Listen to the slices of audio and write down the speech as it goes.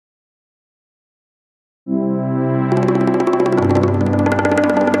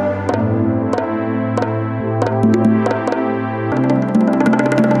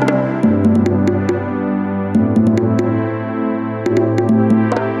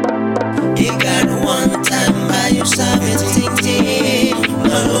He got one time by you sabi ting.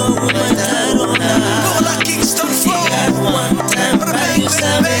 Malo matarona. He got one time by you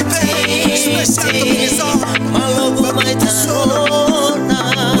sabi ting. Malo matarona.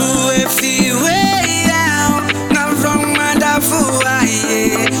 If you way down, not wrong motherfucker.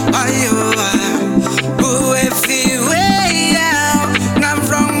 If you way down, not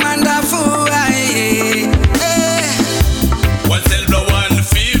wrong motherfucker. One silver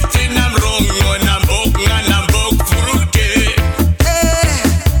 150, I'm wrong when I'm broke and I'm broke fruit cake.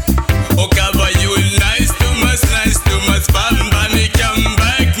 Oh, cover you nice too much fun, but me come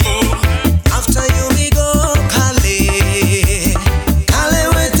back more. After you we go Kale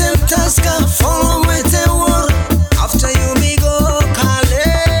with them taska, follow with them war. After you me go Kale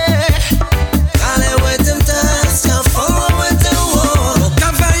with them taska, follow with them war.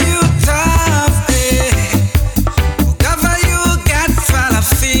 Cover you tough, cover you got fella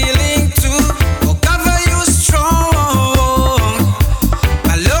feeling too. Cover you strong,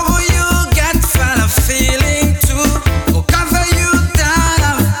 my logo you got fella feeling too. Cover you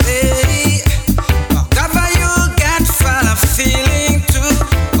tough, cover you got fella feeling too.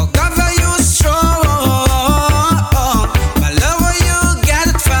 Cover you strong, my logo you got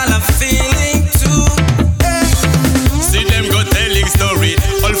fella feeling too. See them go telling story.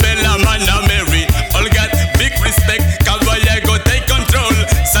 All fella man a marry. All got big respect. Cowboy I go take control.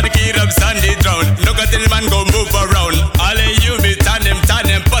 Sadiki rub sandy drown. No got any man go move around.